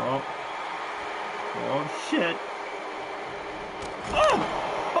 shit.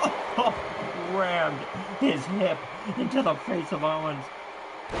 Oh, rammed his hip into the face of Owens.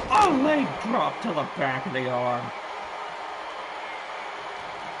 Oh, leg drop to the back of the arm.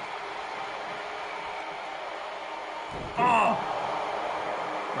 Oh!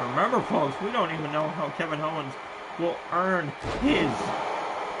 Remember, folks, we don't even know how Kevin Owens will earn his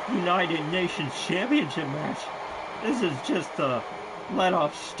United Nations Championship match. This is just to let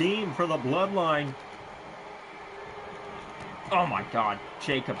off steam for the bloodline. Oh my God,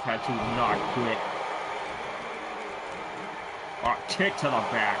 Jacob Fatu not quit. Oh, kick to the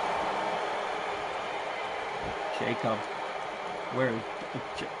back. Jacob, where?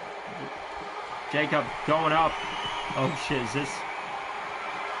 Jacob going up. Oh shit, is this?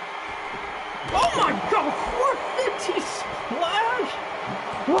 Oh my God, 450 splash!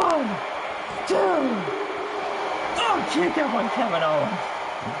 1, 2. Oh, Jacob on Kevin Owens.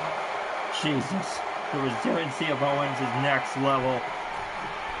 Jesus, the resiliency of Owens is next level.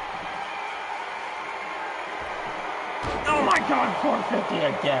 Oh my God, 450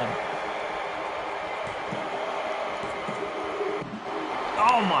 again.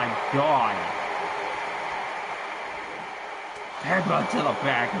 Oh my God. Headbutt to the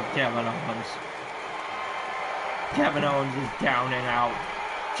back of Kevin Owens. Kevin Owens is down and out.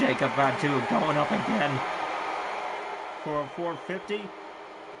 Jacob Fatu going up again. For a 450?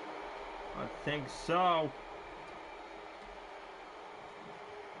 I think so.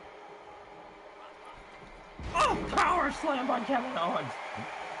 Oh, power slam by Kevin Owens.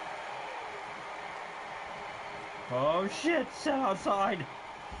 Oh shit, set outside.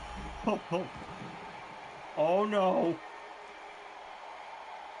 Oh no.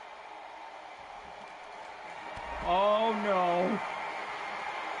 Oh no.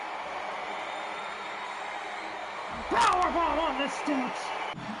 Power Powerbomb on the steps.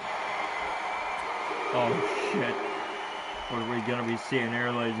 Oh shit. What are we gonna be seeing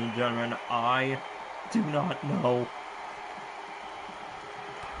here, ladies and gentlemen? I do not know.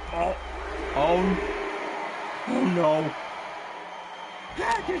 Oh no.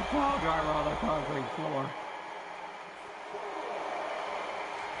 Package pile driver on the concrete floor.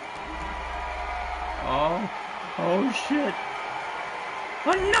 Oh shit.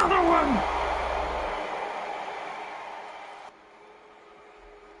 Another one!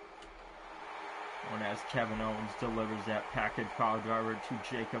 As Kevin Owens delivers that package pile driver to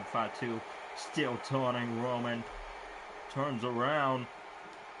Jacob Fatu, still taunting Roman. Turns around.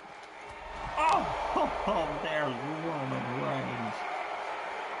 Oh, there's Roman Reigns.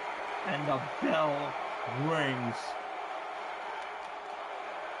 And the bell rings.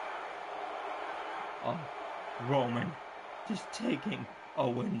 Oh, Roman just taking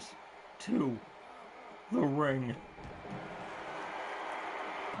Owens to the ring.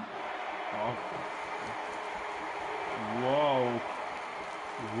 Oh. Whoa.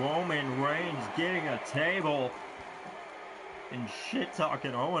 Roman Reigns getting a table and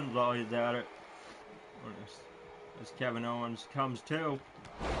shit-talking Owens while he's at it. As Kevin Owens comes to.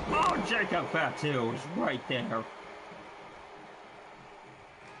 Oh, Jacob Fatu is right there.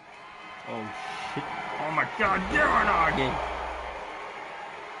 Oh, shit. Oh, my God, Uranagi.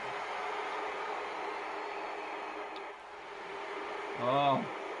 Oh.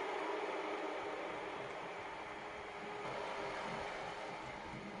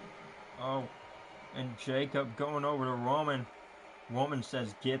 Oh, and Jacob going over to Roman. Roman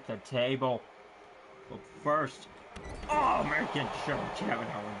says, get the table. But first, making sure Kevin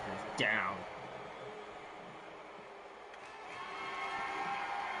Owens is down.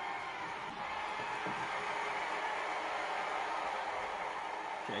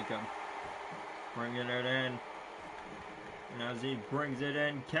 Jacob bringing it in. And as he brings it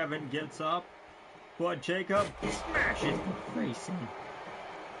in, Kevin gets up. But Jacob smashes the face in.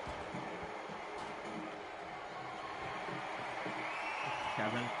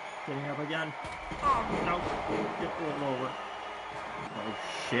 Kevin getting up again. Oh, no. Get pulled over. Oh,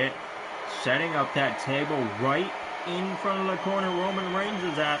 shit. Setting up that table right in front of the corner Roman Reigns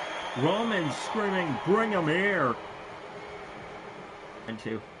is at. Roman's screaming, bring him here. And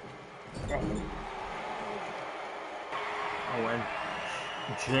two. Oh, and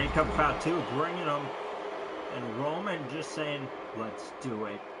Jacob Fatu bringing him. And Roman just saying, let's do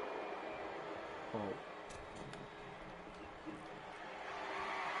it. Oh.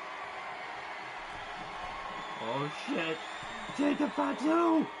 Oh shit. Jacob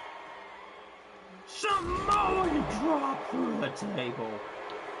Fatu! Samoan drop through the table.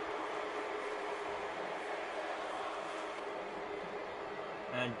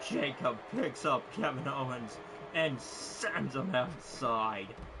 And Jacob picks up Kevin Owens and sends him outside.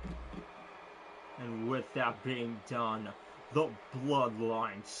 And with that being done, the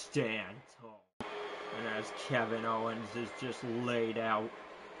Bloodline stand tall. And as Kevin Owens is just laid out,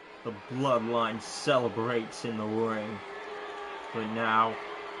 the Bloodline celebrates in the ring. But now,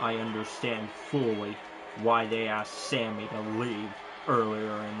 I understand fully why they asked Sami to leave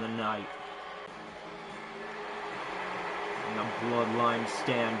earlier in the night. And the Bloodline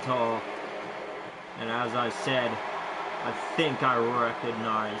stand tall. And as I said, I think I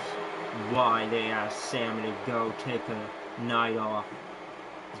recognize why they asked Sami to go take a night off.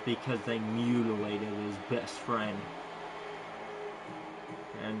 It's because they mutilated his best friend.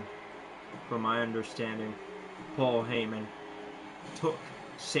 And from my understanding, Paul Heyman took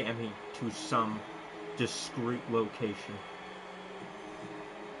Sami to some discreet location.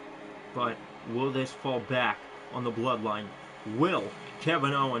 But will this fall back on the Bloodline? Will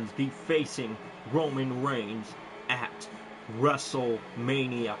Kevin Owens be facing Roman Reigns at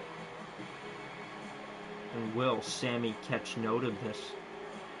WrestleMania? And will Sami catch note of this?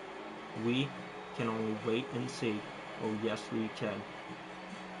 We can only wait and see. Oh yes, we can.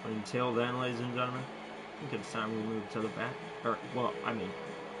 But until then, ladies and gentlemen, I think it's time we move to the back. Or, well, I mean,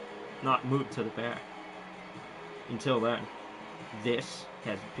 not move to the back. Until then, this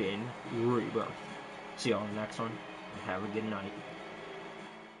has been Rebirth. See you on the next one, and have a good night.